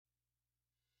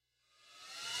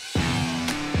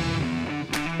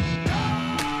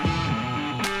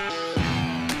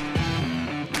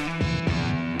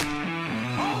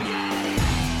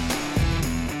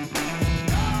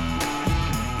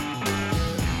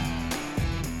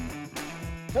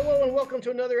Hello and welcome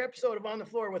to another episode of On the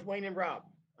Floor with Wayne and Rob.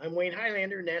 I'm Wayne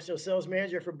Highlander, National Sales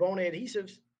Manager for Bona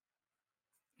Adhesives.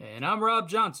 And I'm Rob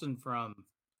Johnson from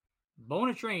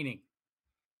Bona Training.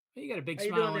 Hey, you got a big How you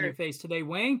smile doing on there? your face today,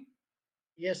 Wayne.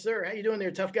 Yes, sir. How you doing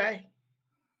there, tough guy?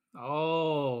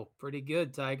 Oh, pretty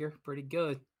good, Tiger. Pretty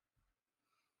good.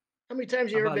 How many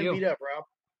times How you ever about been you? beat up,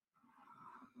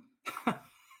 Rob?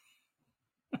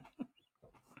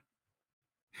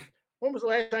 When was the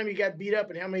last time you got beat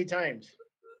up and how many times?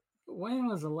 When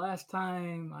was the last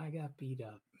time I got beat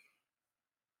up?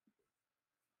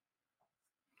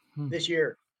 This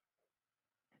year.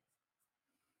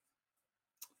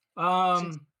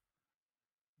 I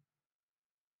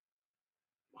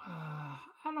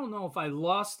don't know if I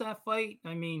lost that fight.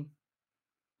 I mean,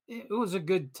 it was a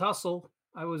good tussle.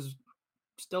 I was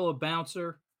still a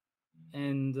bouncer,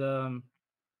 and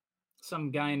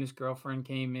some guy and his girlfriend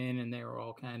came in, and they were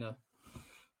all kind of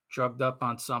drugged up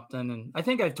on something. And I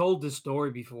think I've told this story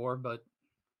before, but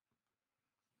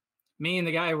me and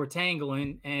the guy were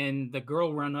tangling, and the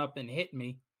girl run up and hit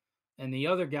me. And the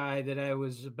other guy that I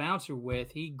was a bouncer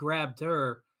with, he grabbed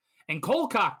her and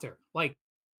cold cocked her, like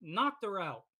knocked her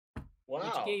out, which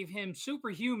Wow. gave him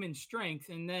superhuman strength.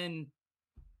 And then,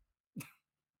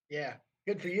 Yeah,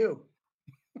 good for you.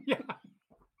 yeah,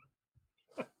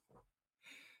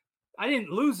 I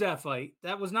didn't lose that fight.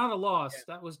 That was not a loss. Yeah.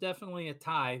 That was definitely a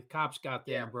tie. Cops got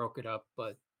there Yeah. and broke it up,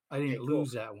 but I didn't Okay, cool.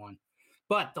 lose that one.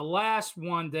 But the last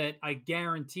one that I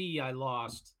guarantee I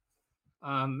lost,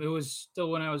 it was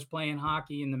still when I was playing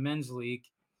hockey in the men's league.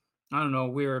 I don't know.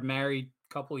 We were married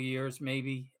a couple of years,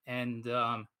 maybe, and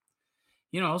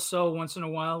so once in a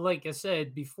while, like I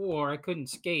said before, I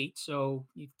couldn't skate. So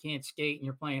you can't skate, and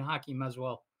you're playing hockey, might as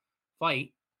well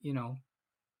fight. Mhm.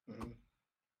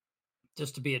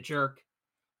 Just to be a jerk.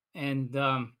 And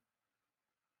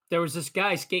there was this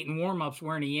guy skating warm-ups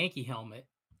wearing a Yankee helmet.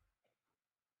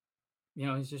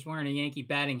 He's just wearing a Yankee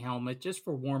batting helmet just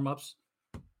for warm-ups,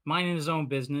 minding his own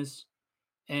business.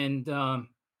 And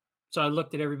so I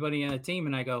looked at everybody on the team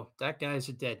and I go, that guy's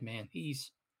a dead man.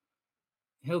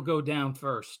 He'll go down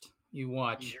first. You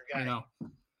watch. He's your guy.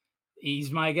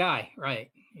 He's my guy, right?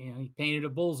 He painted a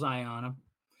bullseye on him.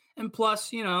 And plus,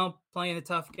 playing the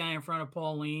tough guy in front of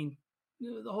Pauline,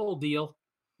 the whole deal.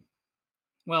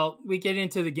 Well, we get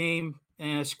into the game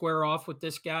and I square off with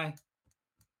this guy.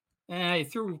 And I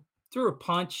threw a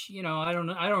punch. I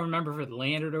don't remember if it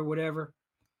landed or whatever.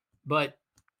 But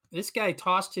this guy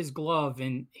tossed his glove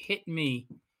and hit me.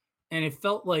 And it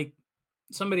felt like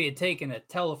somebody had taken a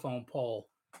telephone pole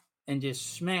and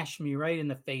just smashed me right in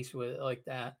the face with it like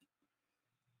that.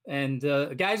 And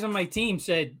the guys on my team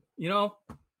said,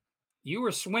 you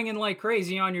were swinging like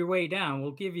crazy on your way down.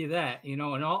 We'll give you that, and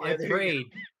all. Yeah, I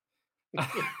prayed.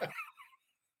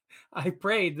 I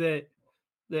prayed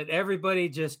that everybody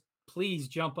just please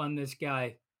jump on this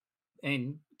guy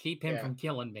and keep him from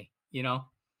killing me, Oh,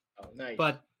 nice.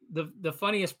 But the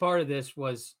funniest part of this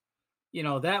was,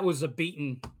 that was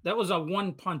a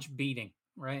one punch beating,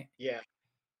 right? Yeah.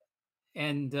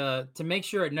 And to make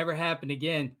sure it never happened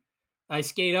again, I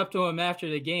skate up to him after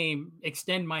the game,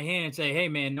 extend my hand and say, hey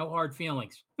man, no hard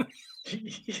feelings.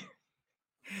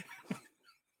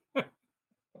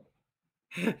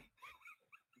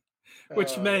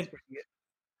 Which meant,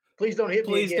 please don't hit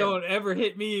me again. Please don't ever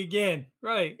hit me again.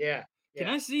 Right. Yeah. Can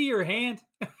I see your hand?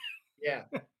 Yeah.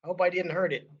 I hope I didn't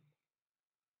hurt it.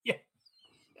 Yeah.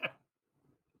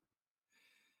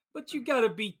 But you got to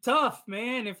be tough,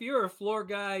 man. If you're a floor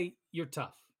guy, you're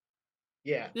tough.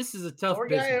 Yeah. This is a tough floor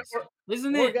business,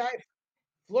 isn't floor it? Guy,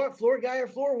 floor guy or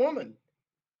floor woman.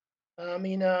 I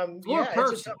mean, floor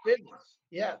person. It's a tough business.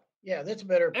 Yeah. Yeah. That's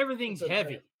better. Everything's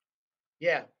heavy. Better.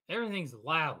 Yeah. Everything's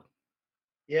loud.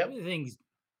 Yep. Everything's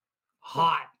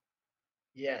hot.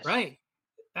 Yes. Right.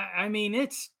 I mean,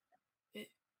 it's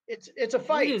a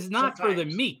fight. It is not sometimes. for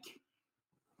the meek.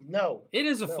 No. It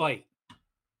is a fight.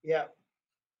 Yeah.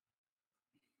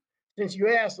 Since you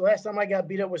asked, the last time I got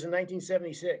beat up was in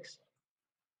 1976.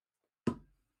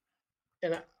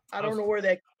 And I don't know where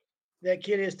that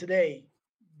kid is today,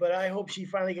 but I hope she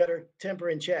finally got her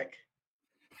temper in check.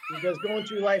 Because going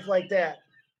through life like that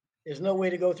is no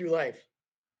way to go through life.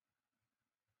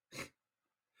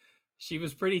 She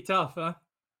was pretty tough, huh?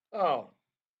 Oh,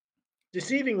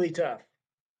 deceivingly tough.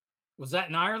 Was that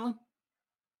in Ireland?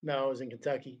 No, it was in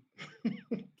Kentucky.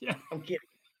 Yeah. I'm kidding.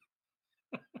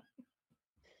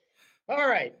 All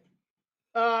right.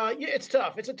 Yeah, it's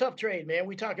tough. It's a tough trade, man.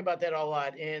 We talk about that a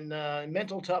lot. And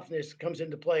mental toughness comes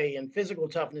into play and physical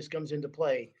toughness comes into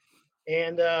play.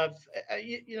 And,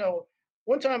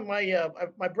 one time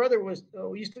my brother was,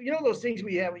 used to, those things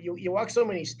we have, you walk so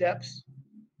many steps,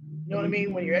 You know what I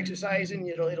mean? When you're exercising,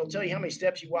 it'll tell you how many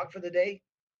steps you walk for the day.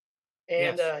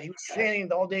 And Yes. he was standing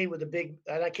all day with a big,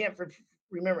 and I can't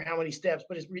remember how many steps,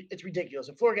 but it's ridiculous.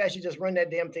 A floor guy should just run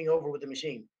that damn thing over with the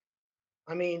machine.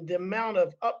 I mean, the amount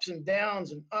of ups and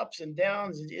downs, from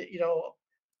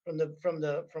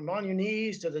on your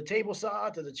knees to the table saw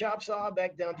to the chop saw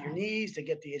back down to your knees to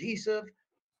get the adhesive.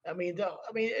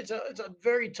 It's a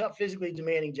very tough, physically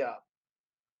demanding job.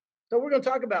 So we're going to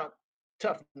talk about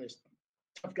toughness,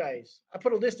 tough guys. I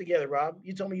put a list together, Rob.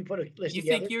 You told me you put a list You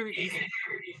together. think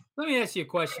let me ask you a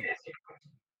question.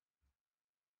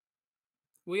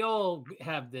 We all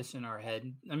have this in our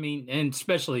head. I mean, and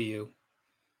especially you.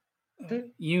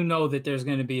 You know that there's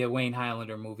going to be a Wayne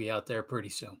Highlander movie out there pretty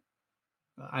soon.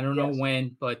 I don't know Yes.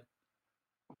 when, but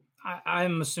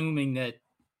I'm assuming that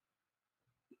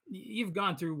you've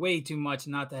gone through way too much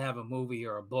not to have a movie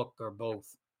or a book or both.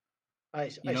 I You know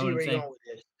see what I'm where you're saying? going with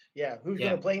this. Yeah. Who's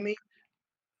going Yeah, to play me?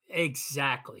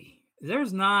 exactly.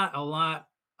 There's not a lot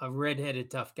of redheaded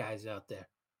tough guys out there.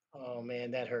 Oh, man,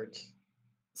 that hurts.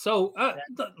 So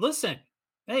listen,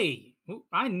 hey,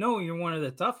 I know you're one of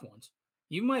the tough ones.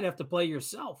 You might have to play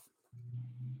yourself.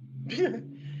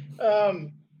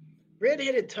 um,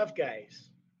 Red-headed tough guys.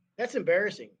 That's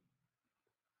embarrassing.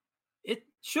 It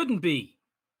shouldn't be.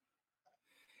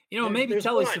 Maybe There's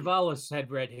Telly one. Savalas had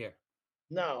red hair.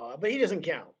 No, but he doesn't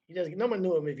count. He doesn't. No one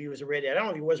knew him if he was a redhead. I don't know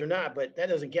if he was or not, but that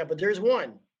doesn't count. But there's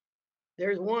one.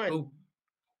 There's one. Who?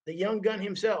 The young gun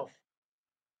himself,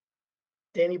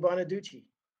 Danny Bonaducci.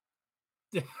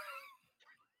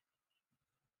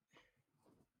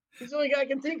 He's the only guy I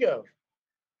can think of.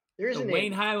 There The isn't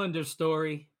Wayne any. Highlander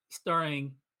story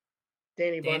starring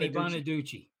Danny Danny Bonaducci.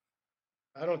 Bonaducci.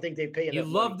 I don't think they pay You enough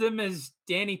money. loved him as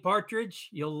Danny Partridge.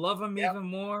 You'll love him Yep. even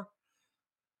more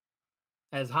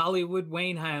as Hollywood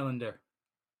Wayne Highlander.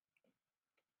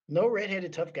 No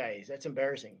redheaded tough guys. That's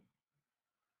embarrassing.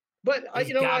 But I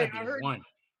There's gotta be heard one.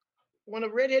 when a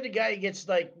redheaded guy gets,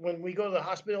 like, when we go to the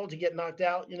hospital to get knocked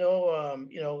out,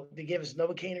 they give us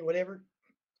Novocaine or whatever,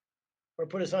 or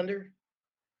put us under.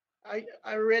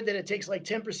 I read that it takes like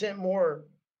 10% more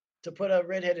to put a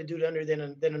redheaded dude under than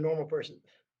a normal person.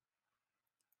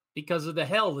 Because of the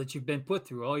hell that you've been put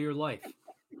through all your life.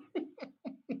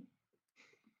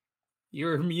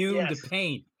 You're immune to Yes,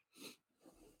 pain.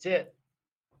 that's it.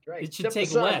 Right. It should Except the take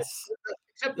sun. less.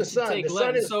 Except the It should sun. take The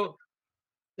sun less. is So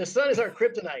the sun is our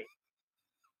kryptonite.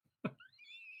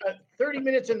 30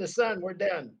 minutes in the sun, we're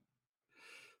done.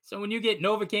 So when you get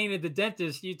Novocaine at the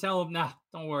dentist, you tell him, nah,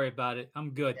 don't worry about it.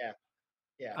 I'm good. Yeah.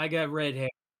 Yeah. I got red hair.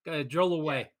 Gotta drill Yeah.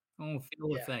 away. I don't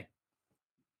feel a Yeah. thing.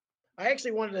 I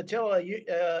actually wanted to tell an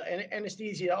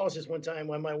anesthesiologist one time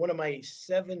when one of my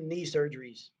 7 knee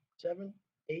surgeries, 7,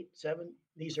 8, 7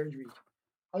 knee surgeries.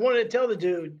 I wanted to tell the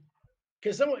dude,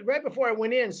 because someone right before I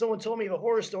went in, someone told me a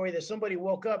horror story that somebody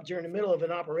woke up during the middle of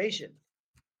an operation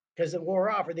because it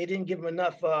wore off or they didn't give him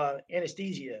enough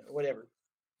anesthesia or whatever.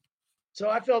 So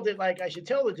I felt that, like, I should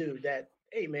tell the dude that,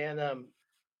 hey man, I don't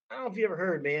know if you ever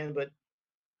heard, man, but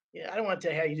I don't want to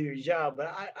tell you how you do your job, but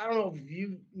I don't know if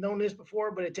you've known this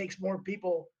before, but it takes more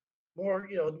people, more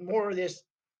of this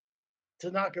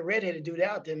to knock a redheaded dude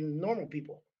out than normal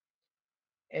people.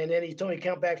 And then he told me to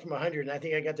count back from 100, and I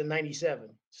think I got to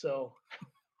 97. So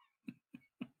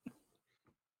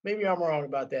maybe I'm wrong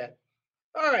about that.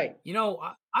 All right.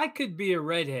 I could be a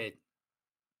redhead.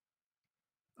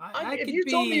 I If could you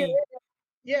told me, be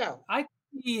yeah, I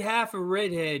could be half a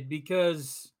redhead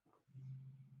because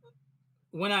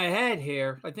when I had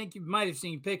hair, I think you might have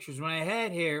seen pictures. When I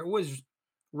had hair, it was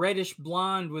reddish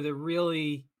blonde with a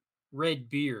really red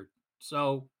beard.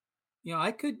 So,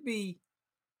 I could be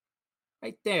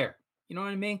right there. You know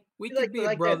what I mean? We could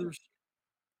be brothers.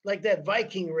 Like that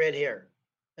Viking red hair,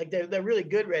 like that really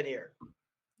good red hair.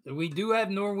 We do have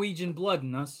Norwegian blood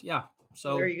in us. Yeah.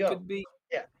 So there you go. Could be.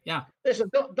 Yeah. Yeah. Listen,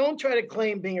 don't try to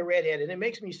claim being a redhead, and it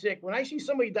makes me sick when I see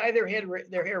somebody dye their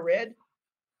hair red.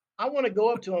 I want to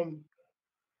go up to them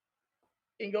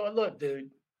and go, look, dude,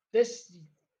 this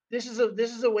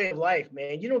is a way of life,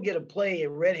 man. You don't get to play a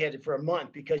redheaded for a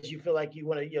month because you feel like you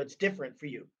want to, it's different for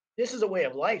you. This is a way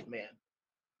of life, man.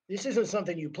 This isn't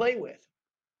something you play with.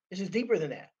 This is deeper than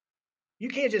that. You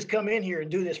can't just come in here and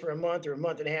do this for a month or a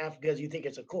month and a half because you think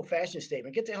it's a cool fashion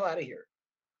statement. Get the hell out of here.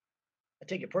 I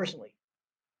take it personally.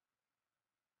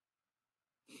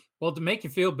 Well, to make you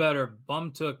feel better,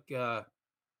 Bum took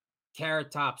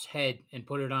Carrot Top's head and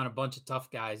put it on a bunch of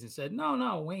tough guys and said,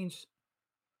 no, Wayne's.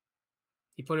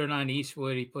 He put it on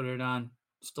Eastwood. He put it on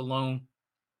Stallone.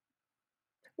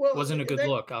 Well, wasn't a good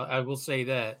look. I will say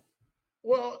that.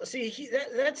 Well, see, he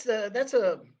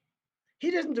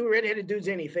doesn't do redheaded dudes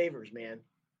any favors, man.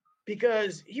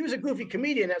 because he was a goofy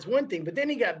comedian. That's one thing. But then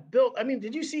he got built. I mean,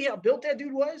 did you see how built that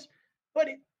dude was? But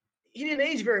he didn't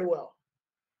age very well.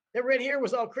 That red hair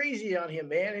was all crazy on him,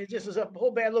 man. It just was a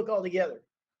whole bad look altogether.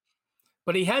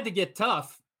 But he had to get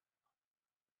tough.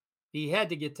 He had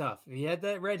to get tough. He had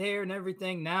that red hair and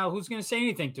everything. Now, who's going to say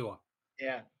anything to him?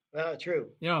 Yeah. True.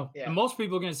 You know, Yeah. and most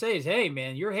people are going to say is, "Hey,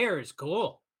 man, your hair is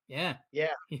cool." Yeah.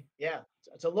 Yeah. Yeah.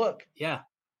 It's a look. Yeah.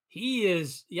 He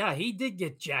is. Yeah, he did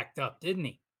get jacked up, didn't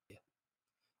he?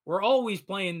 We're always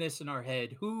playing this in our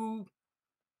head. Who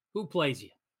plays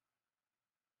you?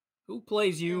 Who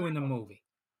plays you in the movie?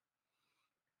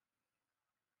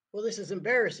 Well, this is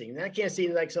embarrassing. I can't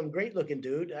see like some great looking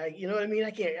dude. You know what I mean?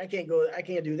 I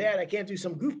can't do that. I can't do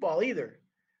some goofball either.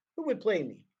 Who would play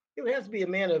me? It would have to be a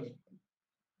man of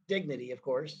dignity, of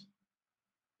course,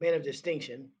 man of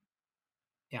distinction.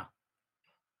 Yeah.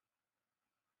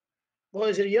 Well,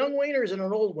 is it a young Wayne or is it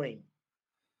an old Wayne?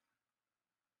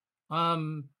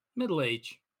 Middle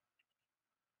age.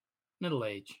 Middle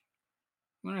age.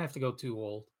 We don't have to go too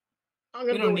old. I'm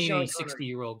We gonna go don't with need Sean any Connery.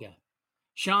 60-year-old guy.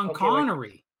 Sean Okay,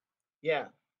 Connery. Yeah.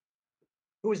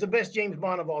 Who is the best James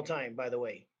Bond of all time, by the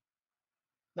way?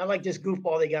 Not like this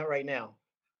goofball they got right now.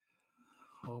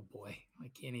 Oh boy, I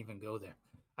can't even go there.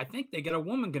 I think they got a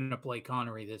woman going to play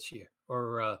Connery this year,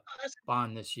 or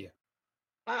Bond this year.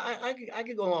 I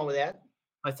could go along with that.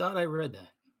 I thought I read that.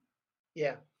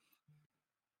 Yeah.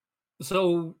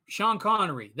 So Sean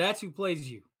Connery, that's who plays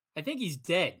you. I think he's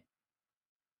dead.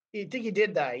 You think he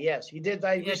did die? Yes, he did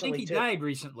die recently. I think he died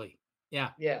recently. Yeah.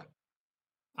 Yeah.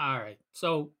 All right.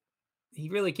 So he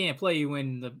really can't play you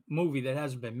in the movie that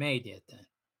hasn't been made yet. Then.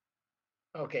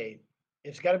 Okay.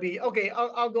 It's got to be okay.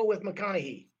 I'll go with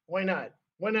McConaughey. Why not?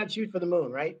 Why not shoot for the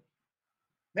moon, right?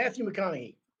 Matthew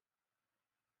McConaughey.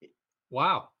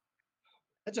 Wow.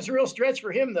 That's a real stretch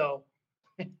for him, though.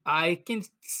 I can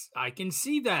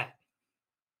see that.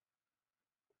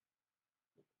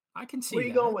 I can see. Where are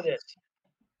you going with this?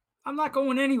 I'm not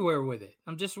going anywhere with it.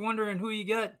 I'm just wondering who you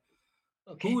got.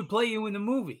 Okay. Who would play you in the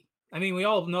movie? I mean, we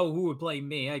all know who would play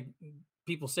me.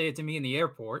 People say it to me in the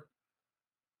airport.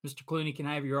 Mr. Clooney, can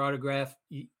I have your autograph?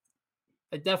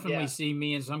 I definitely see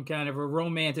me in some kind of a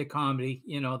romantic comedy,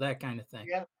 that kind of thing.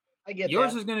 Yeah, I get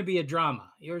yours is going to be a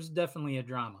drama. Yours is definitely a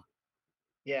drama.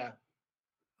 Yeah.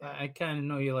 I kind of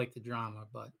know you like the drama,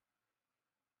 but.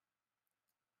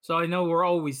 So I know we're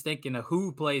always thinking of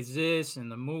who plays this in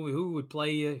the movie, who would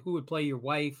play you, who would play your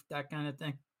wife, that kind of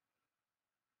thing.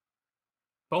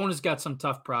 Bone has got some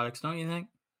tough products, don't you think?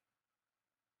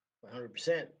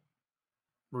 100%.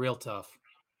 Real tough.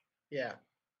 Yeah.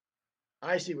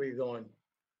 I see where you're going.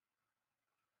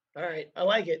 All right. I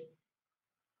like it.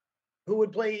 Who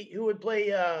would play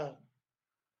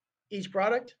each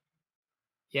product?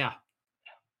 Yeah.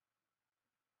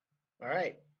 All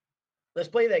right. Let's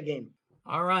play that game.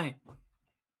 All right.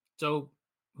 So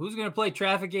who's going to play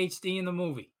Traffic HD in the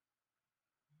movie?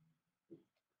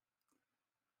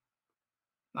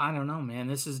 I don't know, man.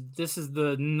 This is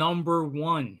the number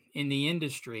one in the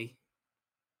industry.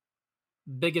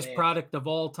 Biggest product of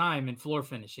all time in floor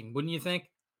finishing, wouldn't you think?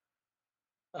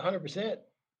 100%.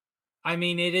 I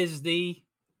mean, it is the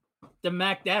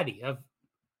Mac Daddy of.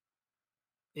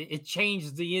 It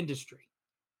changed the industry.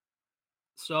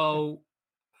 So,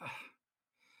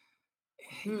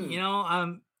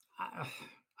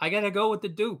 I got to go with the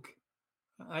Duke.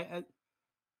 I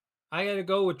got to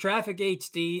go with Traffic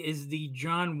HD is the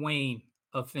John Wayne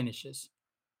of finishes.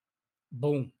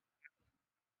 Boom.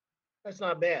 That's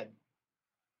not bad.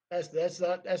 That's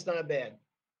not bad.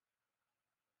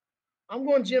 I'm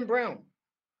going Jim Brown.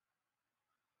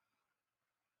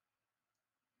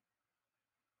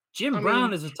 Jim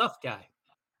Brown is a tough guy.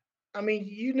 I mean,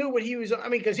 you knew what he was. I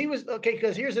mean, because he was okay.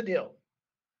 Because here's the deal: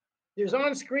 there's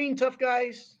on-screen tough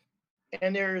guys,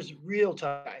 and there's real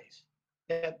tough guys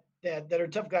that are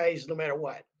tough guys no matter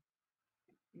what.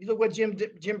 You look what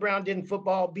Jim Brown did in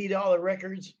football, beat all the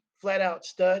records, flat out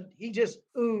stud. He just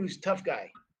oozed tough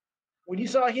guy. When you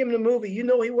saw him in the movie, you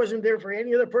know he wasn't there for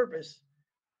any other purpose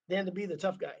than to be the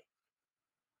tough guy.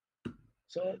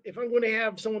 So if I'm going to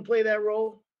have someone play that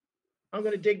role, I'm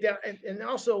going to dig down. And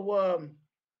also,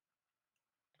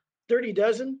 Dirty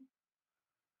Dozen.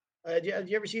 Did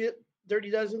you ever see it?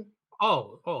 Dirty Dozen?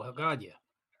 Oh, God, yeah.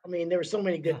 I mean, there were so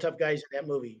many good tough guys in that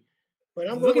movie. But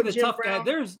I'm Look going at with the Jim tough Brown.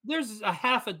 guy. There's a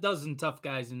half a dozen tough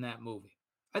guys in that movie.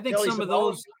 I think Telly some Savalas. of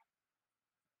those.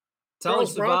 Telly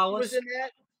Charles Bronson was Savalas. in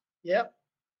that. Yep.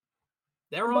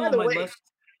 They're all on my list.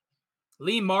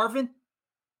 Lee Marvin.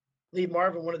 Lee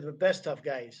Marvin, one of the best tough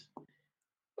guys.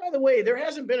 By the way, there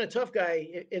hasn't been a tough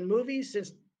guy in movies since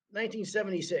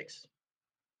 1976.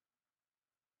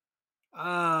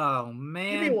 Oh Give me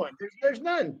man, one. There's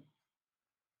none.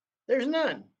 There's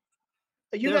none.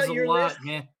 You there's got a your list. lot,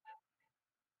 man.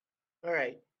 All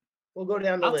right, we'll go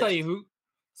down the I'll tell you list. who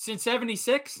since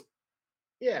 76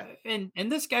 Yeah, and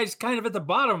this guy's kind of at the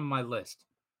bottom of my list.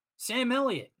 Sam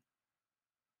Elliott.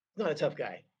 not a tough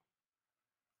guy.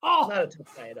 Not Oh, a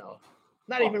tough guy at all.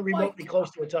 Not oh even my remotely god.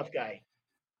 close to a tough guy.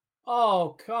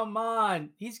 Oh, come on.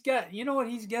 He's got, you know what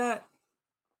he's got?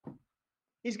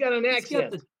 He's got an He's got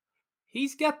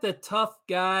accent. the tough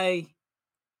guy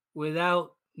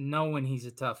without knowing he's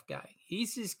a tough guy.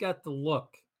 He's just got the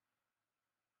look.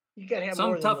 You got to have Some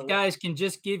more than the tough look. guys can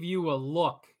just give you a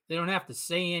look. They don't have to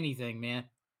say anything, man.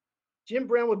 Jim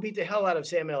Brown would beat the hell out of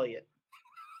Sam Elliott.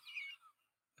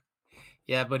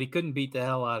 Yeah, but he couldn't beat the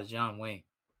hell out of John Wayne.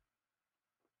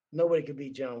 Nobody could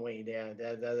beat John Wayne. Yeah,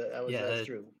 Yeah, that's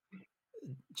true.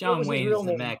 What John was his Wayne is real the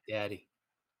name? Mac Daddy.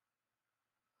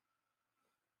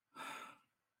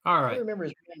 All I don't right. remember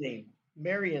his real name.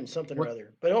 Marion something or What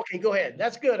other. But okay, go ahead.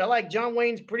 That's good. I like John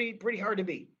Wayne's pretty hard to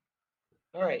beat.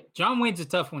 All right. John Wayne's a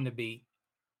tough one to beat.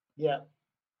 Yeah.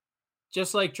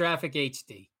 Just like Traffic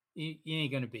HD. You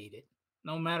ain't going to beat it.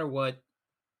 No matter what.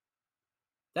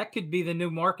 That could be the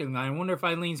new marketing line. I wonder if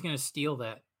Eileen's going to steal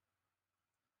that.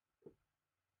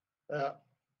 That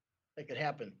could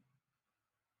happen.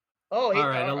 Oh, All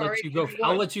right, I'll all let right, you go. I'll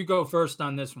 51. let you go first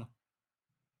on this one.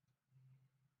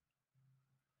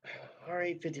 All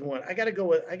right, 51. I gotta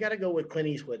go with Clint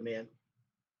Eastwood, man.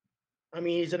 I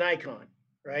mean, he's an icon,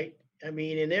 right? I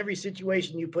mean, in every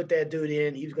situation you put that dude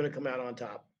in, he's gonna come out on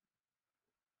top.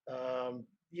 I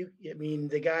mean,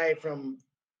 the guy from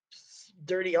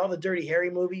all the Dirty Harry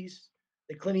movies,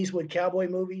 the Clint Eastwood cowboy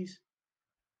movies.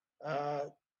 Uh,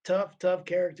 tough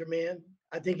character, man.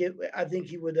 I think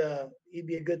he'd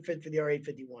be a good fit for the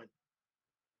R851.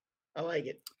 I like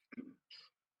it.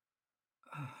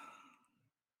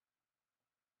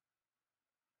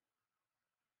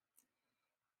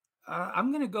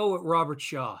 I'm going to go with Robert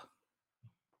Shaw.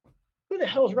 Who the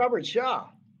hell is Robert Shaw?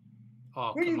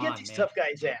 Oh, Where do you come get on, these man. tough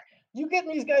guys at? You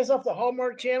getting these guys off the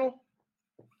Hallmark Channel?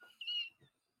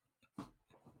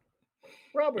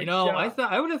 Robert I Shaw.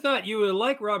 thought I would have thought you would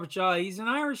like Robert Shaw. He's an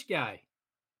Irish guy,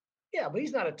 Yeah, but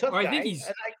he's not a tough or I think guy.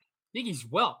 he's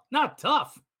not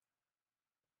tough.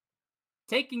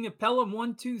 Taking a Pelham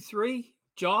 1-2-3,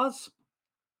 Jaws,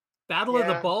 Battle of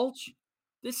the Yeah. Bulge.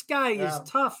 This guy is Um,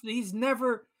 tough. He's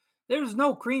never. There's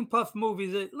no cream puff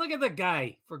movies. Look at the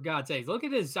guy, for God's sake. Look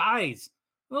at his eyes.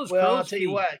 Those well, I'll crow's tell you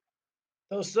feet. what.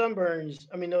 Those sunburns.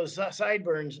 I mean, those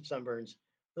sunburns.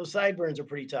 Those sideburns are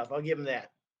pretty tough. I'll give him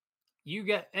that. You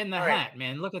get and the All right. hat,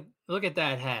 man. Look at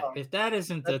that hat. Um, If that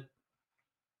isn't that, a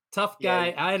tough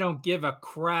yeah, guy, I don't give a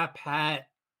crap hat.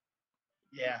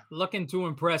 yeah. Looking to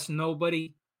impress nobody.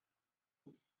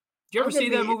 Did you ever I'm gonna see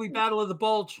that be. movie Battle of the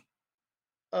Bulge?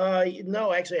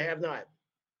 No, actually, I have not.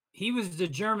 He was the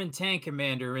German tank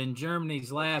commander in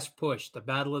Germany's last push, the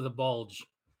Battle of the Bulge.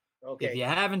 If Okay. you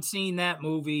haven't seen that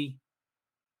movie,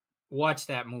 watch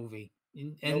that movie.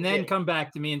 No And then kidding. come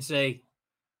back to me and say,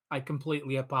 I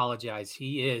completely apologize.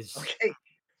 Okay.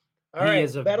 All He right.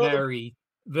 is a Battle of the. very,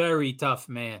 very tough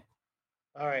man.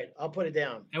 All right. I'll put it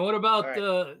down. And what All about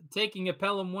right. Taking a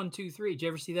Pelham 1-2-3? Did you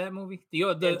ever see that movie? The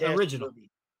Fantastic original.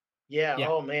 movie. Yeah. Yeah.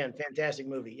 Oh man, fantastic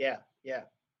movie. Yeah. Yeah.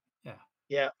 Yeah.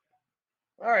 Yeah.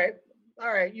 All right.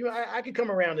 All right. I could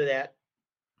come around to that.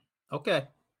 Okay.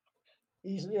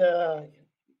 He's uh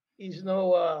he's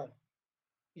no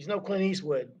Clint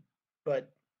Eastwood,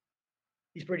 but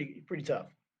he's pretty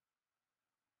tough.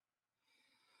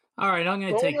 All right. I'm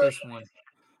going to take Boomer. this one.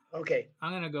 Okay. I'm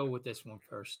going to go with this one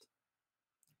first.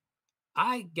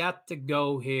 I got to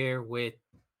go here with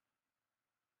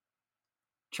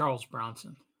Charles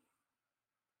Bronson.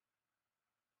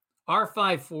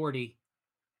 R540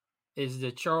 is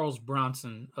the Charles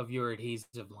Bronson of your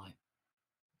adhesive line.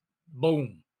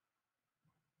 Boom.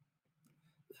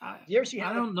 You ever see I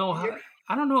how don't know how.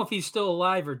 I don't know if he's still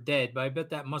alive or dead, but I bet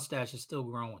that mustache is still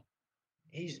growing.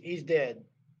 he's dead.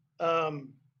 Um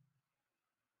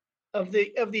of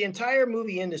the entire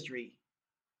movie industry,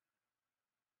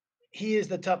 he is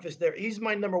the toughest there. He's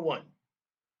my number one.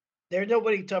 There's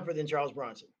nobody tougher than Charles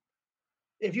Bronson.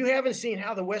 If you haven't seen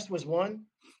How the West Was Won,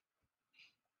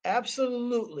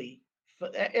 absolutely.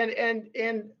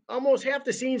 And almost half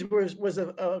the scenes was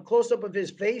a close up of his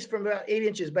face from about 8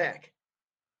 inches back.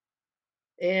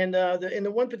 And in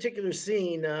the one particular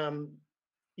scene,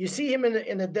 you see him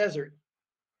in the desert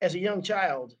as a young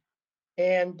child,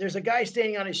 and there's a guy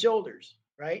standing on his shoulders,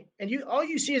 right? And all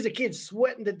you see is a kid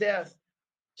sweating to death,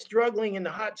 struggling in the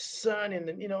hot sun in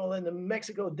the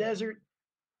Mexico desert.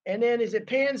 And then as it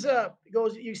pans up, it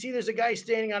goes, you see there's a guy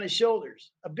standing on his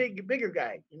shoulders, a bigger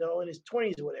guy, in his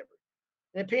 20s or whatever.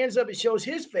 And it pans up, it shows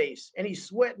his face, and he's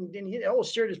sweating, and the whole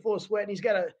shirt is full of sweat, and he's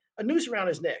got a noose around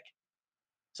his neck.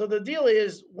 So the deal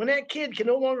is, when that kid can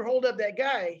no longer hold up that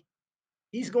guy,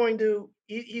 he's going to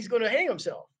hang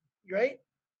himself, right?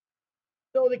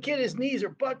 So the kid, his knees are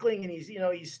buckling, and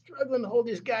he's struggling to hold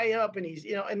this guy up, and he's,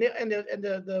 and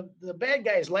the bad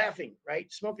guy is laughing,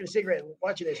 right, smoking a cigarette,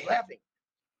 watching this, laughing.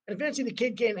 And eventually the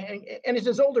kid can't hang, and it's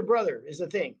his older brother is the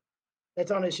thing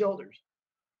that's on his shoulders.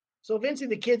 So eventually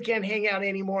the kid can't hang out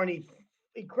anymore, and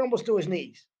he crumbles to his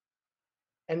knees.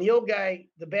 And the old guy,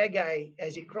 the bad guy,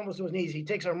 as he crumbles to his knees, he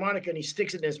takes a harmonica and he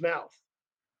sticks it in his mouth.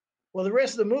 Well, the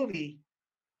rest of the movie,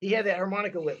 he had that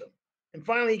harmonica with him. And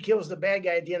finally, he kills the bad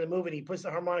guy at the end of the movie, and he puts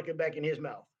the harmonica back in his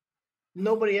mouth.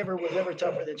 Nobody ever was ever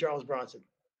tougher than Charles Bronson.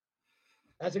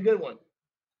 That's a good one.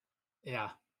 Yeah.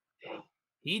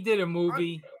 He did a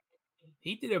movie.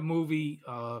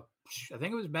 I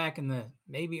think it was back in the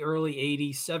maybe early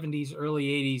 80s, 70s, early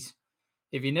 80s.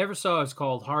 If you never saw it, it's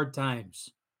called Hard Times.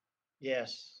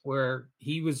 Yes. Where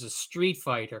he was a street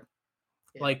fighter,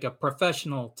 like a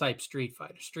professional type street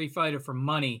fighter for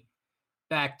money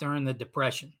back during the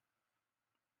Depression.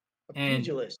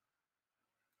 Pugilist.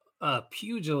 A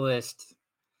pugilist.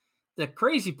 The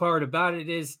crazy part about it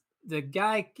is the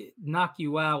guy could knock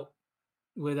you out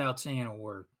without saying a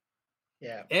word.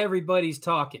 Yeah. Everybody's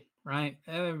talking, right?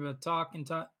 Everybody talking.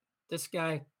 This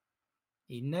guy,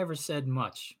 he never said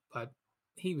much, but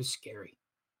he was scary.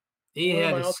 He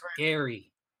had a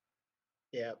scary.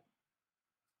 Yeah.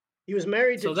 He was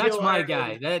married to So that's Jill my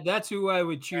Ireland. guy. That's who I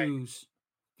would choose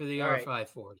for the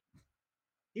R540.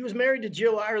 He was married to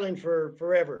Jill Ireland for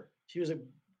forever. She was a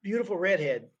beautiful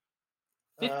redhead.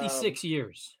 56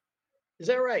 years. Is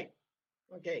that right?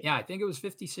 Okay. Yeah, I think it was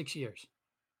 56 years.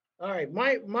 All right.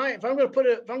 My if I'm going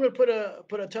to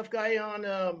put a tough guy on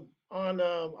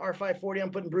R540,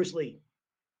 I'm putting Bruce Lee.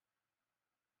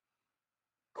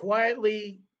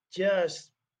 Quietly,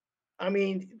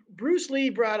 Bruce Lee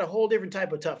brought a whole different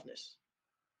type of toughness.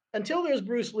 Until there's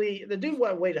Bruce Lee, the dude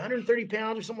weighed 130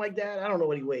 pounds or something like that. I don't know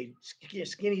what he weighed.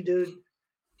 Skinny dude.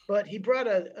 But he brought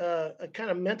a kind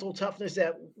of mental toughness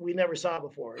that we never saw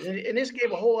before. And this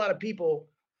gave a whole lot of people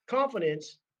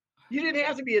confidence. You didn't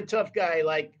have to be a tough guy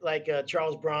like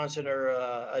Charles Bronson or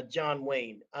a John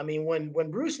Wayne. I mean,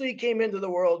 when Bruce Lee came into the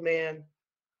world, man,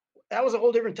 that was a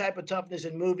whole different type of toughness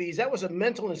in movies. That was a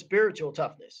mental and spiritual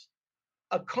toughness,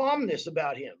 a calmness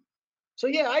about him. So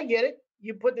yeah, I get it.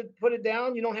 You put it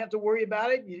down. You don't have to worry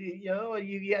about it. You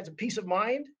have a peace of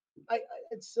mind.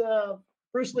 It's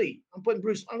Bruce Lee. I'm going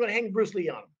to hang Bruce Lee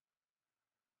on him.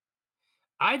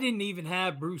 I didn't even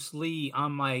have Bruce Lee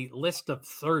on my list of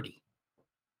 30.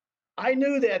 I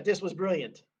knew that this was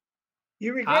brilliant.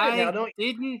 You regret it now, don't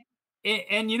you? Didn't.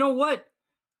 And you know what?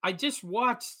 I just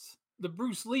watched the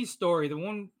Bruce Lee story, the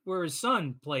one where his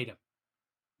son played him.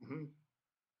 Mm-hmm.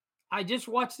 I just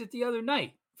watched it the other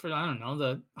night for, I don't know,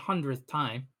 the 100th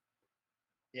time.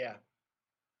 Yeah.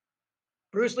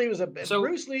 Bruce Lee was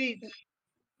Bruce Lee.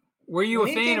 Were you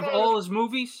a fan of all his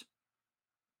movies?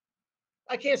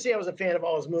 I can't say I was a fan of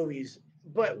all his movies,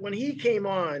 but when he came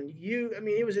on, he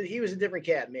was a different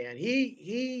cat, man.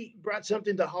 He brought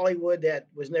something to Hollywood that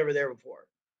was never there before.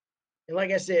 And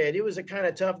like I said, it was a kind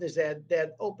of toughness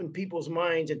that opened people's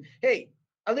minds. And hey,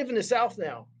 I live in the South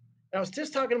now. And I was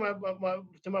just talking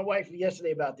to my wife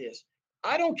yesterday about this.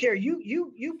 I don't care.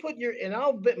 You put and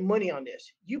I'll bet money on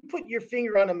this. You put your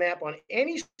finger on a map on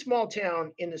any small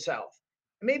town in the South.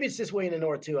 Maybe it's this way in the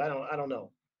North too. I don't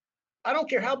know. I don't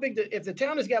care how big if the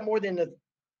town has got more than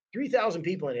 3,000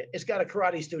 people in it, it's got a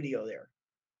karate studio there.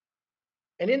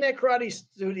 And in that karate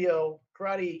studio,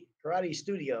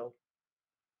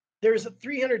 there's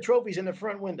 300 trophies in the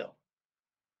front window.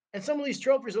 And some of these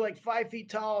trophies are like 5 feet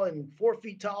tall and 4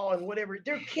 feet tall and whatever.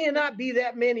 There cannot be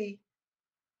that many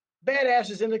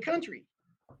badasses in the country.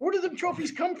 Where do the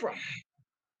trophies come from?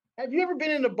 Have you ever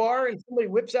been in a bar and somebody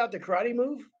whips out the karate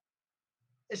move?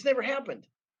 It's never happened.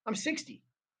 I'm 60.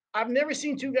 I've never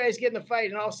seen two guys get in a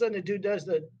fight and all of a sudden the dude does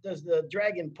the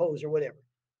dragon pose or whatever.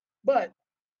 But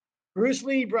Bruce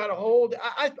Lee brought a whole.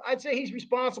 I'd say he's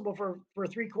responsible for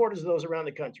 3/4 of those around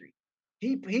the country.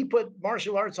 He put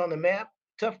martial arts on the map.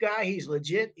 Tough guy. He's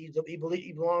legit. He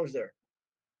belongs there.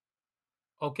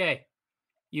 Okay,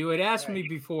 you had asked me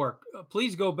before.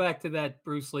 Please go back to that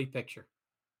Bruce Lee picture.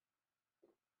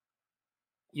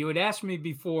 You had asked me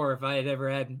before if I had ever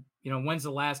had. When's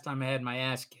the last time I had my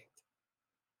ass kicked?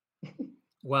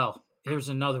 Well, here's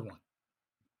another one.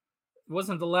 It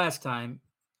wasn't the last time.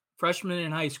 Freshman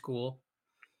in high school,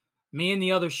 me and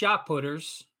the other shot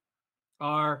putters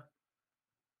are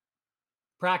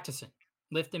practicing,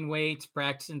 lifting weights,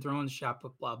 practicing throwing the shot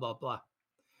put, blah blah blah.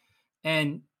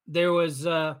 And there was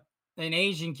an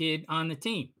Asian kid on the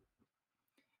team,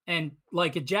 and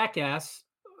like a jackass,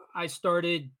 I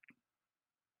started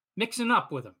mixing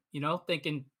up with him.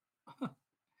 Thinking,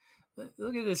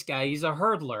 look at this guy. He's a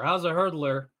hurdler. How's a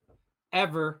hurdler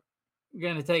ever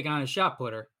going to take on a shot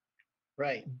putter?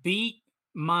 Right. Beat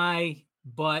my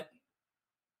butt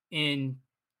in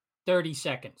 30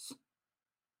 seconds.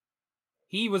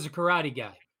 He was a karate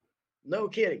guy. No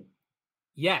kidding.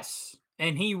 Yes.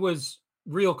 And he was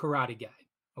real karate guy.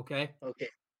 Okay. Okay.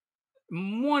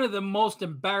 One of the most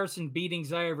embarrassing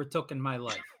beatings I ever took in my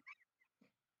life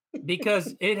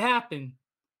because it happened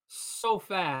so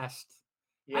fast.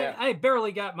 Yeah. I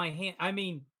barely got my hand. I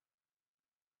mean,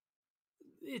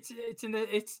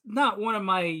 it's not one of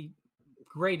my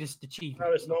greatest achievements.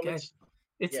 Proudest okay? moments.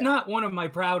 It's Yeah. not one of my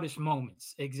proudest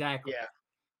moments. Exactly. Yeah.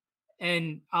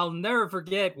 And I'll never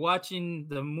forget watching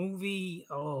the movie.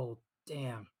 Oh,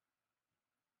 damn.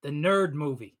 The Nerd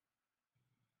movie.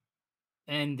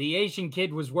 And the Asian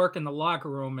kid was working the locker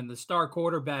room, and the star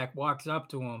quarterback walks up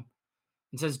to him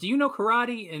and says, "Do you know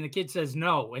karate?" And the kid says,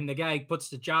 "No." And the guy puts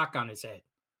the jock on his head.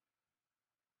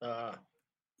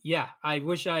 Yeah, I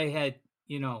wish I had,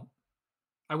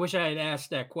 asked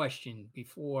that question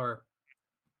before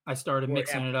I started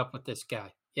mixing it up with this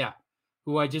guy. Yeah.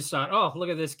 Who I just thought, oh, look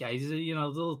at this guy. He's a,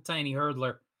 little tiny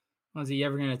hurdler. Was he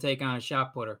ever going to take on a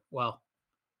shot putter? Well,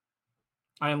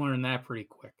 I learned that pretty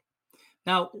quick.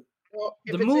 Now,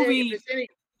 the movie.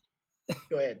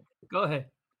 Go ahead. Go ahead.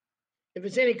 If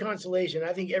it's any consolation,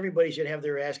 I think everybody should have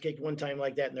their ass kicked one time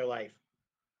like that in their life,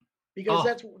 because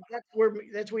that's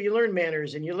where you learn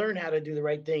manners and you learn how to do the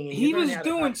right thing. And he was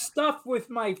doing stuff with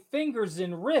my fingers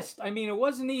and wrist. I mean, it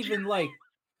wasn't even like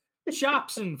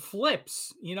chops and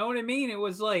flips. You know what I mean? It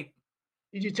was like.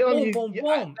 Did you tell him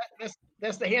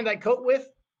that's the hand I coat with?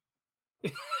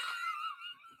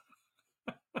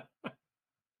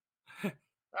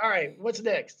 All right, what's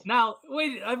next? Now,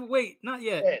 wait, not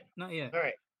yet. Not yet. All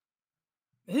right.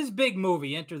 His big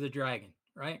movie, Enter the Dragon,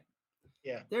 right?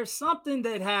 Yeah. There's something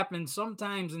that happens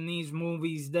sometimes in these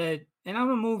movies that, and I'm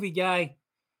a movie guy,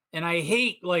 and I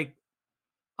hate, like,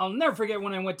 I'll never forget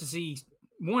when I went to see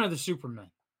one of the Supermen,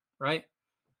 right?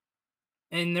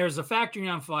 And there's a factory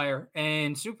on fire,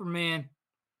 and Superman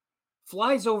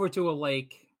flies over to a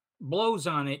lake, blows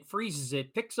on it, freezes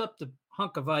it, picks up the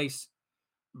hunk of ice,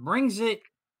 brings it,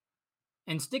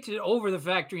 and sticks it over the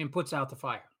factory and puts out the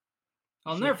fire.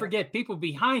 I'll never forget people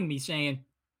behind me saying,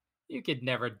 "You could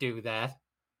never do that."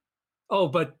 Oh,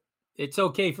 but it's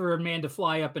okay for a man to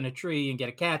fly up in a tree and get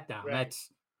a cat down. Right.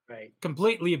 That's right.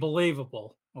 Completely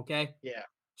believable. Okay. Yeah.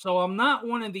 So I'm not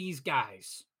one of these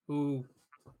guys who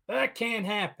that can't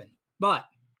happen. But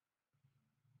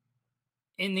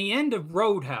in the end of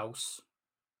Roadhouse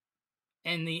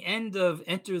and the end of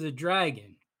Enter the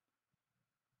Dragon,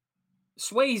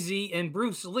 Swayze and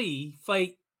Bruce Lee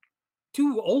fight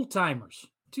two old timers,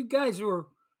 two guys who are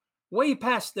way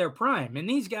past their prime, and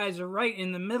these guys are right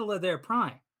in the middle of their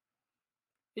prime.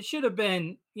 It should have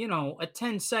been, a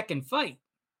 10-second fight.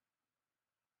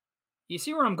 You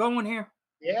see where I'm going here?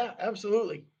 Yeah,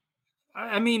 absolutely.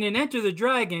 I mean, in Enter the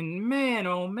Dragon, man,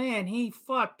 oh man, he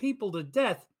fought people to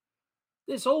death.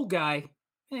 This old guy,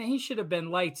 man, he should have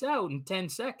been lights out in 10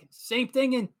 seconds. Same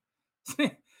thing in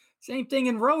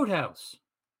Roadhouse.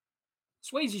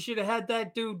 Swayze should have had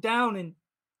that dude down in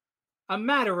a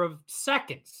matter of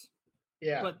seconds.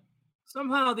 Yeah. But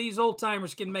somehow these old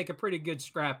timers can make a pretty good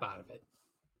scrap out of it.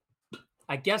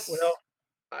 I guess. Well,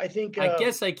 I think. I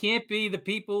guess I can't be the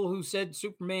people who said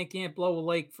Superman can't blow a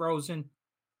lake frozen.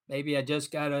 Maybe I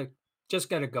just gotta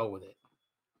go with it.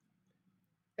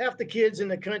 Half the kids in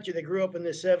the country that grew up in the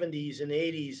 70s and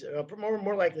 80s,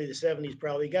 more likely the 70s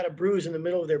probably, got a bruise in the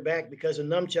middle of their back because of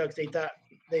nunchucks they thought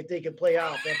they could play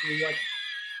off after you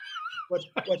watch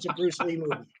a Bruce Lee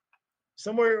movie.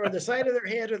 Somewhere or the side of their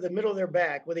head or the middle of their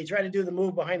back, where they try to do the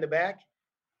move behind the back,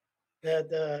 that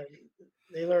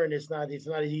they learn it's not as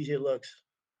easy as it looks.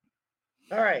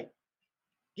 All right.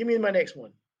 Give me my next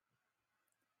one.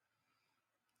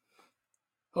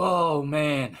 Oh,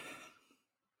 man.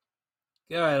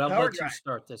 All right, I'll let you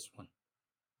start this one.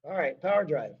 All right, Power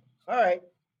Drive. All right.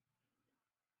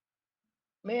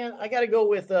 Man, I got to go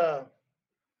with, I'm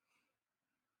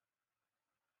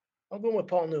going with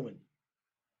Paul Newman.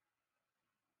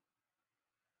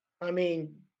 I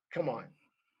mean, come on.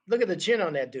 Look at the chin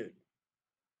on that dude.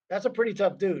 That's a pretty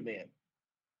tough dude, man.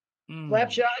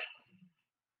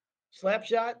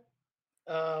 Slapshot.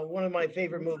 One of my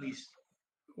favorite movies.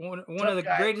 One of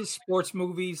the greatest sports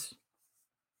movies.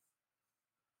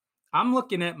 I'm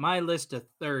looking at my list of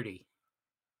 30.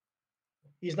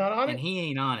 He's not on and it? he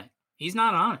ain't on it. He's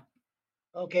not on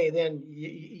Okay, then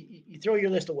you throw your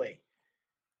list away.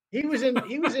 He was in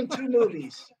two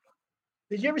movies.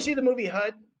 Did you ever see the movie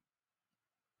HUD?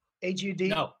 it. HUD?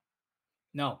 No,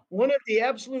 no. One of the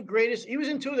absolute greatest. He was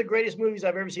in two of the greatest movies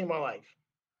I've ever seen in my life,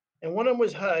 and one of them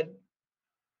was HUD,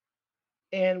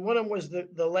 and one of them was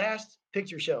the Last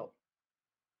Picture Show.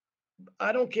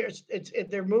 I don't care.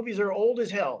 Their movies are old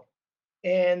as hell,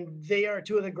 and they are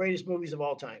two of the greatest movies of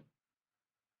all time.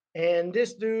 And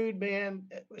this dude, man,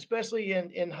 especially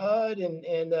in HUD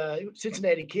and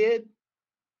Cincinnati Kid.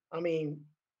 I mean,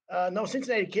 no,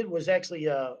 Cincinnati Kid was actually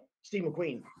Steve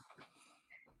McQueen,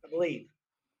 I believe.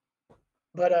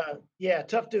 But yeah,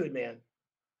 tough dude, man.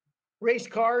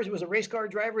 Raced cars. Was a race car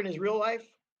driver in his real life.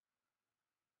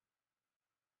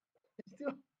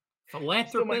 Still, still might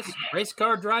be. Philanthropist, race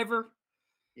car driver.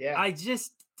 Yeah. I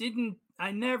just didn't.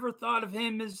 I never thought of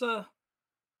him as a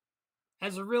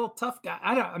real tough guy.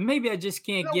 I don't. Maybe I just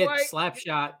You can't know get why?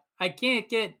 Slapshot. I can't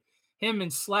get him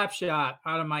and Slapshot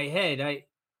out of my head.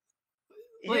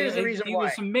 Here's the reason He why.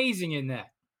 was amazing in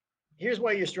that. Here's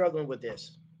why you're struggling with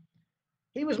this.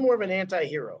 He was more of an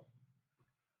anti-hero.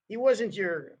 He wasn't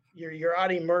your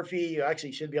Audie Murphy. Who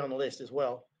actually should be on the list as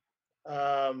well.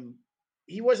 Um,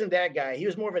 he wasn't that guy. He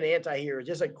was more of an anti-hero,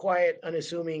 just a quiet,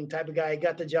 unassuming type of guy.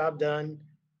 Got the job done,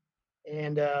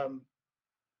 and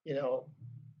you know,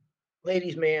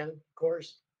 ladies' man, of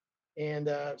course. And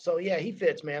so yeah, he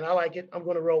fits, man. I like it. I'm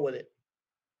going to roll with it.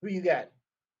 Who you got?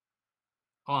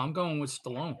 Oh, I'm going with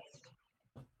Stallone.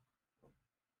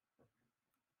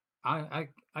 I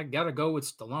gotta go with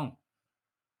Stallone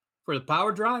for the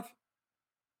power drive.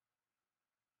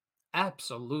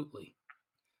 Absolutely.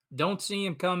 Don't see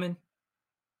him coming.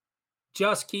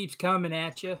 Just keeps coming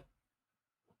at you.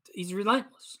 He's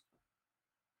relentless.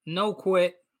 No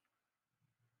quit.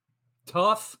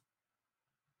 Tough.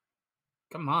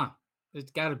 Come on.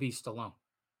 It's got to be Stallone.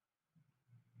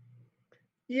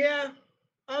 Yeah,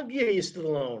 I'll give you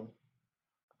Stallone.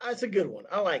 That's a good one.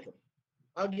 I like him.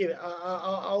 I'll give it.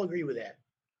 I'll agree with that.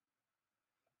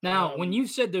 Now, when Um, you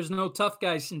said there's no tough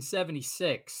guys since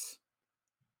 76,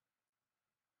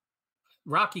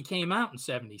 Rocky came out in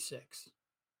 76.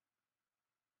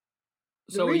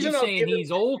 the So are you reason I'll saying give him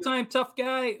he's old time tough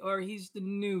guy or he's the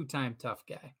new time tough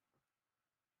guy?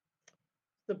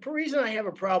 the reason I have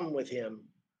a problem with him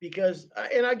because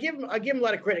and I give him a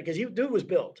lot of credit because he dude was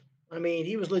built. I mean,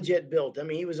 he was legit built. I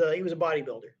mean, he was a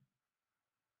bodybuilder.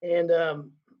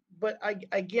 And but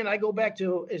I go back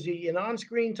to, is he an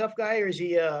on-screen tough guy or is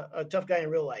he a tough guy in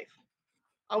real life?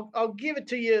 I'll give it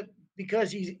to you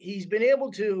because he's been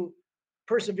able to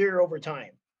persevere over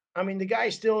time. I mean, the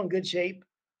guy's still in good shape.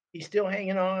 He's still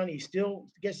hanging on. He still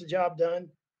gets the job done.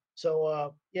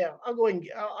 So yeah, I'll go ahead and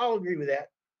I'll agree with that.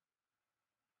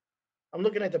 I'm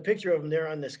looking at the picture of him there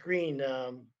on the screen.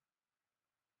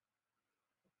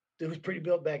 Dude was pretty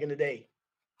built back in the day.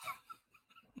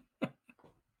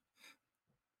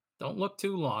 Don't look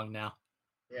too long now.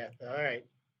 Yeah. All right.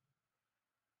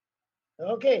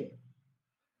 Okay.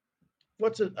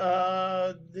 What's it?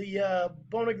 The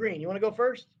Bona Green. You want to go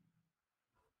first?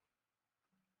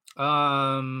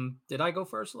 Did I go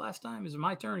first last time? Is it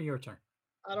my turn or your turn?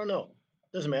 I don't know.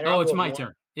 Doesn't matter. Oh, I'll it's go if you my want.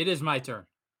 turn. It is my turn.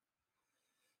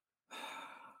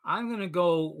 I'm going to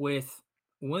go with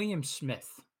William Smith.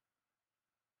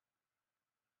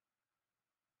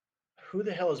 Who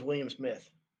the hell is William Smith?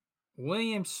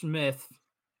 William Smith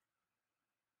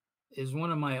is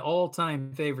one of my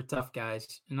all-time favorite tough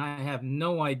guys, and I have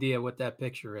no idea what that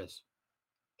picture is.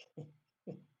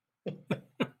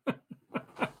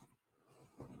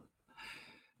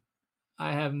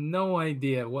 I have no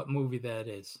idea what movie that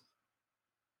is.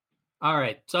 All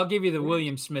right, so I'll give you the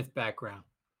William Smith background.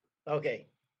 Okay.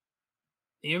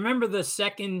 You remember the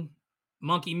second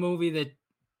monkey movie that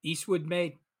Eastwood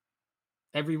made?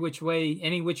 Every Which Way,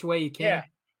 Any Which Way You Can? Yeah.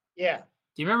 Yeah.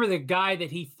 Do you remember the guy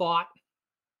that he fought?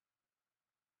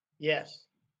 Yes.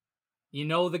 You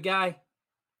know the guy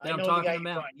that I I'm know the talking guy you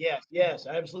about? fought. Yes. Yes.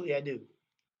 Absolutely, I do.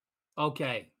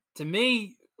 Okay. To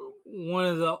me, one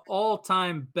of the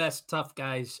all-time best tough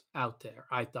guys out there,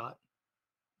 I thought.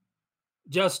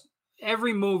 Just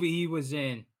every movie he was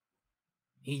in,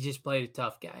 he just played a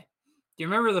tough guy. Do you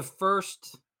remember the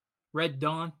first Red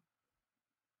Dawn?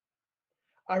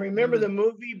 I remember the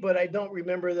movie, but I don't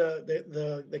remember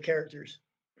the characters.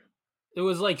 It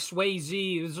was like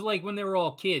Swayze. It was like when they were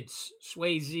all kids,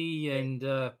 Swayze and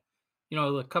a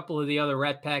couple of the other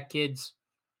Rat Pack kids.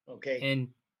 Okay. And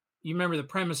you remember the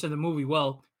premise of the movie?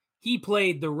 Well, he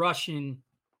played the Russian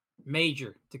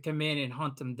major to come in and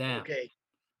hunt them down. Okay.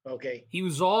 Okay. He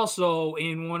was also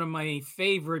in one of my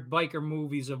favorite biker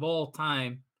movies of all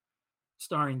time,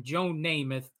 starring Joe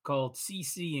Namath called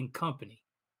CC and Company,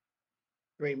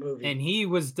 Great movie. and he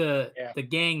was the Yeah.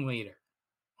 gang leader.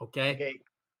 Okay, Okay.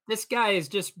 this guy has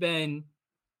just been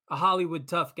a Hollywood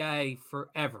tough guy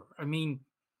forever. I mean,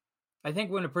 I think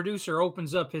when a producer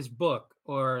opens up his book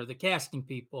or the casting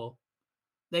people,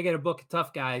 they get a book of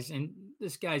tough guys, and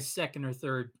this guy's second or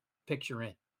third picture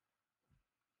in.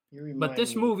 You But remind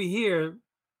this me. movie here,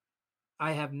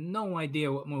 I have no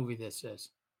idea what movie this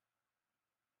is.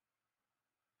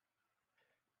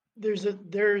 There's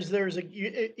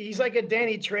he's like a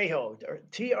Danny Trejo, or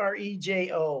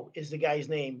Trejo is the guy's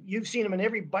name. You've seen him in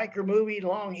every biker movie,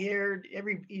 long haired.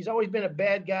 He's always been a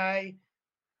bad guy.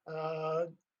 Uh,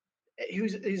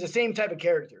 he's the same type of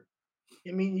character.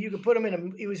 I mean, you could put him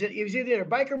in he was either in a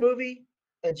biker movie,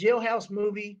 a jailhouse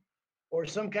movie, or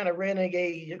some kind of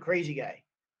renegade crazy guy.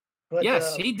 But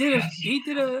Yes, he did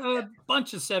a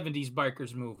bunch of 70s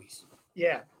bikers movies.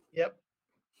 yeah, yep.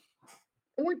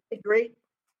 Weren't they great?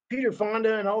 Peter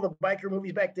Fonda and all the biker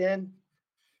movies back then,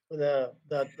 with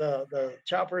the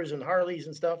choppers and Harleys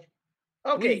and stuff.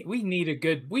 Okay, We need a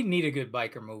good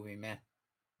biker movie, man.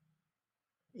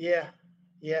 yeah,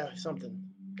 something.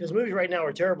 Because movies right now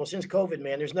are terrible since COVID.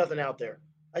 Man, there's nothing out there.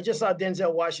 I just saw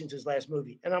Denzel Washington's last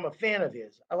movie, and I'm a fan of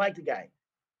his. I like the guy.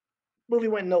 Movie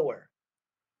went nowhere.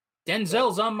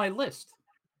 Denzel's on my list.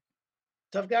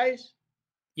 Tough guys?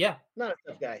 Yeah. Not a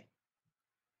tough guy.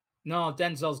 No,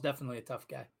 Denzel's definitely a tough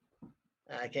guy.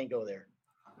 I can't go there.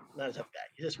 Not a tough guy.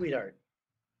 He's a sweetheart.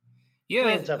 Yeah.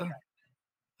 Playing a tough guy.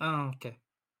 Oh, okay.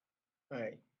 All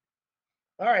right.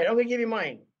 All right. I'm going to give you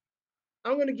mine.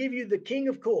 I'm going to give you the King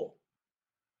of Cool.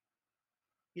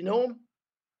 You know him?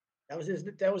 That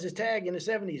was his tag in the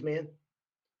 70s, man.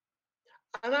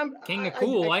 And I'm King of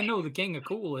Cool. I know the King of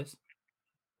Cool is.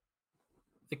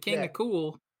 The King of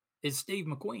Cool is Steve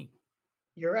McQueen.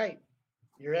 You're right.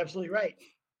 You're absolutely right.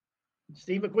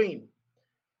 Steve McQueen.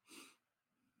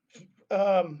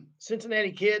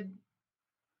 Cincinnati Kid.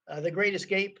 The Great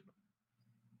Escape.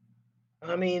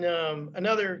 I mean,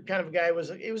 another kind of guy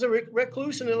he was a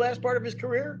recluse in the last part of his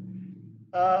career.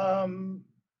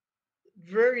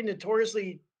 Very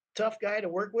notoriously tough guy to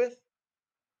work with,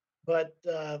 but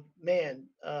man,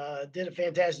 did a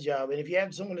fantastic job. And if you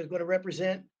have someone that's going to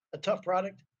represent a tough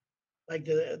product like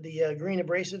the green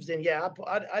abrasives, then yeah,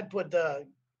 I'd put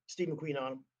Steve McQueen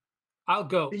on him. I'll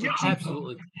go.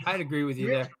 Absolutely, I'd agree with you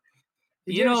there.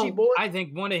 Did you ever see Bullet? I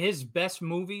think one of his best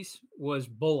movies was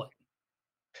Bullet.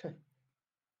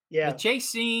 Yeah. The chase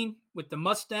scene with the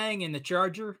Mustang and the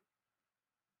Charger.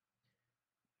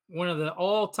 One of the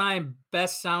all-time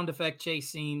best sound effect chase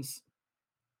scenes.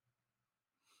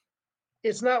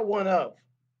 It's not one of.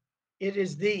 It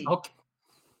is the. Okay.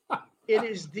 It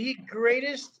is the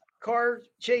greatest car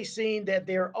chase scene that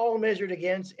they're all measured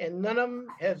against, and none of them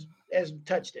has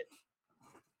touched it.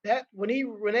 That when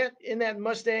in that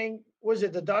Mustang, was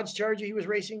it the Dodge Charger he was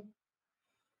racing?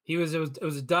 It was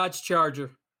a Dodge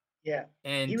Charger. Yeah.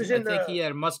 And he was I think he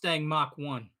had a Mustang Mach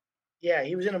 1. Yeah,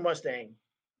 he was in a Mustang.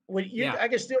 I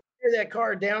can still hear that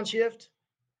car downshift.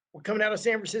 We're coming out of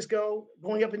San Francisco,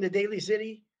 going up into Daly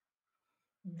City.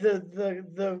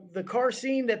 The car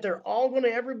scene that they're all going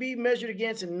to ever be measured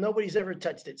against, and nobody's ever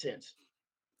touched it since.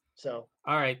 So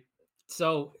all right.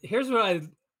 So here's what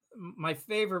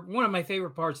one of my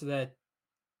favorite parts of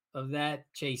that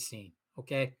chase scene.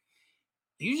 Okay.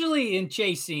 Usually in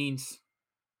chase scenes,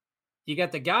 you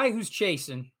got the guy who's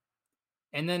chasing,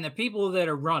 and then the people that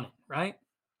are running, right?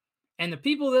 And the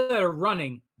people that are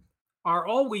running are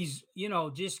always,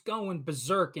 just going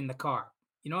berserk in the car.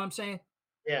 You know what I'm saying?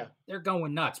 Yeah. They're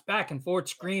going nuts, back and forth,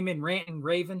 screaming, ranting,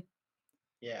 raving.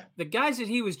 Yeah. The guys that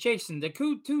he was chasing, the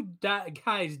two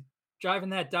guys driving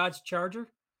that Dodge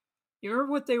Charger, you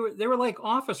remember what they were? They were like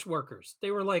office workers.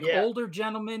 They were like older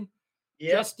gentlemen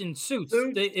dressed in suits.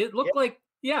 It looked like,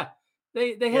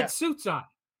 they had suits on.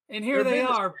 And here they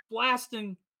are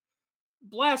blasting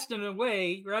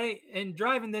away, right? And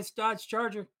driving this Dodge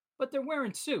Charger, but they're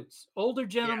wearing suits. Older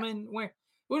gentlemen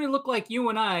would it look like you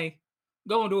and I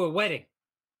going to a wedding?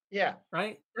 Yeah.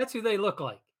 Right? That's who they look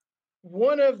like.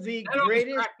 One of the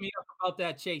greatest cracked me up about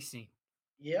that chase scene.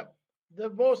 Yep.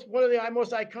 One of the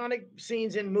most iconic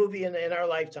scenes in movie in our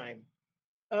lifetime.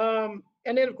 And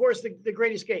then of course the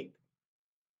Great Escape,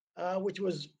 which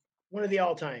was one of the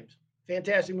all times.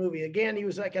 Fantastic movie. Again, he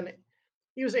was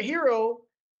a hero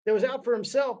that was out for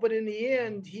himself, but in the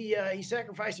end, he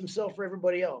sacrificed himself for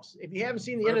everybody else. If you haven't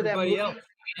seen the end of that movie,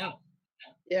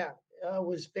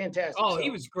 was fantastic. Oh, he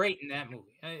was great in that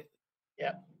movie.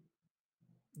 Yeah.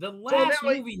 The last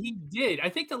movie he did, I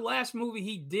think the last movie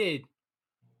he did,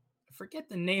 I forget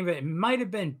the name of it. It might have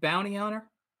been Bounty Hunter.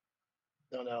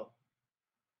 Don't know.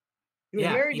 He was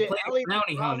Yeah, married he to played a Ali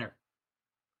bounty McGraw. hunter.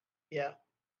 Yeah,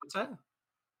 What's that?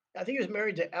 I think he was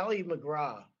married to Ali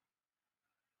McGraw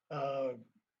uh,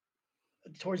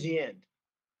 towards the end.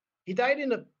 He died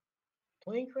in a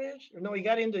plane crash, or no? He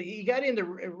got into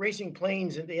racing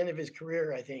planes at the end of his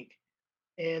career, I think.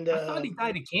 And I thought he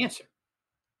died of cancer.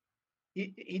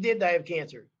 he did die of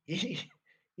cancer.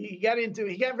 He got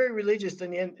very religious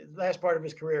in the last part of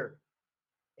his career,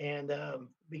 and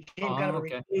became kind of Oh, a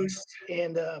okay. recluse.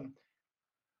 And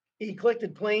he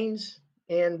collected planes,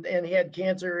 and he had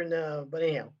cancer. And but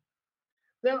anyhow,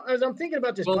 now as I'm thinking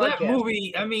about this Well, that podcast,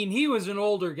 movie, I mean, he was an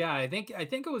older guy. I think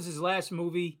it was his last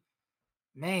movie.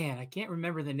 Man, I can't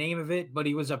remember the name of it, but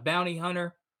he was a bounty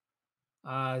hunter.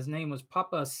 His name was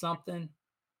Papa something,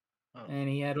 oh, and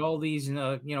he had all these,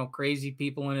 crazy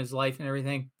people in his life and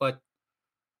everything. But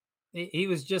he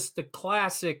was just the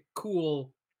classic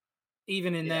cool,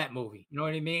 even in yeah, that movie. You know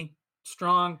what I mean?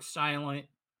 Strong, silent,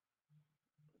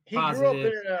 he grew up in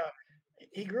positive. a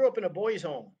he grew up in a boys'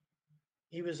 home.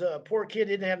 He was a poor kid,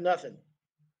 didn't have nothing,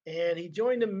 and he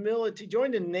joined the military,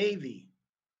 joined the Navy.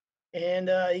 And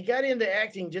he got into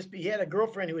acting. He had a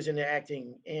girlfriend who was into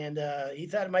acting, and he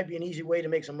thought it might be an easy way to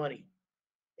make some money,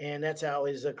 and that's how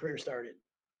his career started.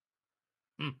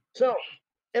 Hmm. So,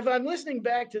 if I'm listening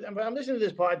to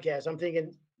this podcast, I'm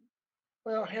thinking,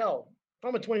 well, hell, if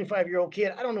I'm a 25-year-old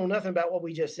kid, I don't know nothing about what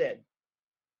we just said.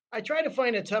 I try to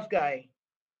find a tough guy,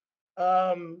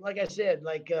 like I said,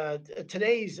 like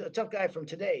today's a tough guy from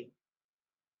today,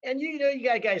 and you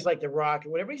got guys like The Rock or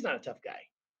whatever. He's not a tough guy.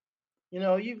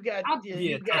 You've got I'll give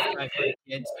you a you've tough got guy for the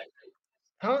kids.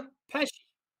 huh? Pesci,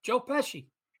 Joe Pesci.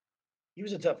 He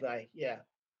was a tough guy. Yeah.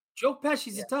 Joe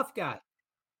Pesci's Yeah. a tough guy.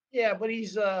 Yeah, but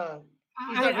he's not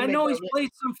I gonna make know no he's played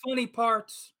some funny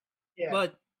parts, yeah,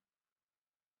 but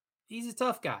he's a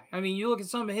tough guy. I mean, you look at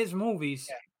some of his movies.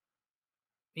 yeah.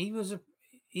 He was a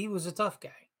he was a tough guy.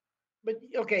 But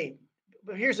okay,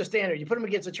 but here's the standard. You put him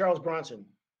against a Charles Bronson.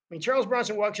 I mean, Charles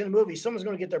Bronson walks in a movie, someone's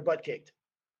gonna get their butt kicked.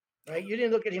 Right? You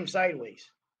didn't look at him sideways.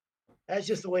 That's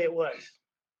just the way it was.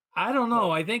 I don't So know.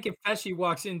 I think if Pesci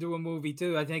walks into a movie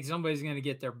too, I think somebody's going to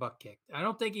get their butt kicked. I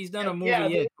don't think he's done yeah, a movie yeah,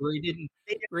 yet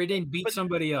they, where he didn't beat but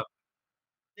somebody up.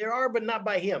 there are, but not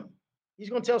by him. He's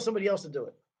gonna tell somebody else to do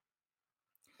it.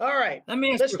 All right. Let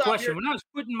me ask Let's you a stop here. question. When I was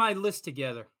putting my list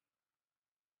together,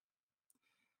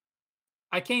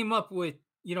 I came up with,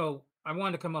 I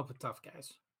wanted to come up with tough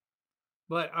guys.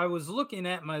 But I was looking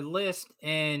at my list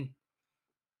and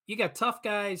you got tough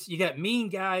guys, you got mean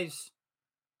guys,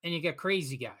 and you got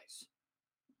crazy guys.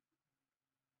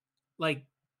 Like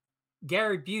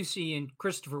Gary Busey and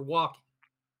Christopher Walken.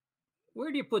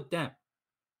 Where do you put them?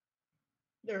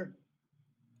 They're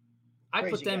I put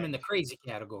crazy them guys. in the crazy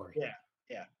category. Yeah,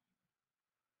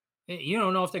 yeah, You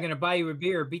don't know if they're going to buy you a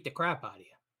beer or beat the crap out of you.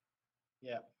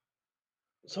 yeah.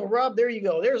 So Rob, there you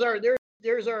go.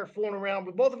 There's our fooling around.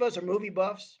 But both of us are movie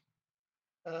buffs.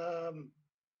 Um,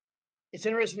 it's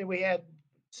interesting that we had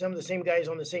some of the same guys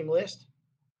on the same list.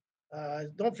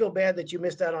 Don't feel bad that you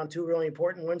missed out on two really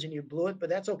important ones and you blew it, but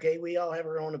that's okay. We all have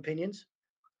our own opinions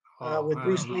Oh, with I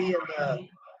Bruce don't know. Lee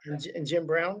and Jim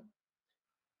Brown.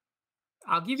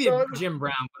 I'll give you So Jim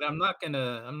Brown, but I'm not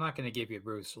gonna give you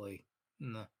Bruce Lee.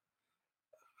 No.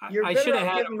 you're I better should have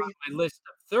off had him giving me. on my list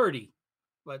of 30,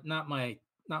 but not my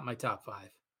top 5.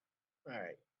 All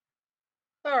right.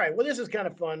 All right. Well, this is kind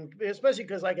of fun, especially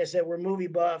because, like I said, we're movie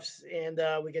buffs and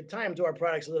we can tie them to our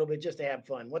products a little bit just to have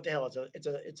fun. What the hell?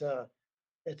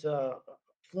 It's a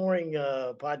flooring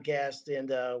podcast,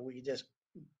 and we just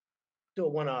do a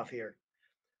one-off here.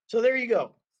 So there you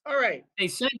go. All right, Hey,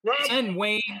 Rob. send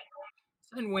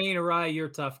Wayne or I your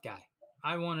tough guy.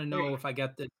 I want to know if I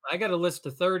got this. I got a list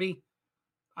of 30.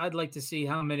 I'd like to see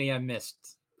how many I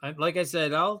missed. Like I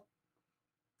said, I'll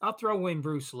throw in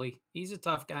Bruce Lee. He's a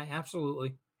tough guy,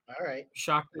 absolutely. All right.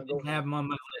 Shocked I I'm gonna go didn't for have it. him on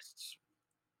my lists,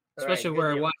 All right. especially Good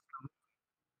where I deal. watch.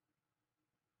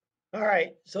 All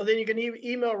right. So then you can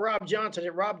email Rob Johnson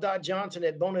at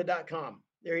rob.johnson@bona.com.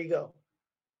 There you go.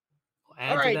 All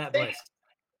Add to right. that list.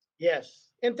 Yes.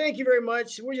 And thank you very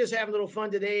much. We're just having a little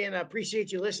fun today, and I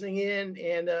appreciate you listening in.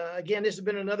 And again, this has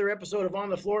been another episode of On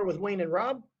the Floor with Wayne and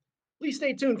Rob. Please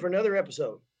stay tuned for another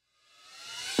episode.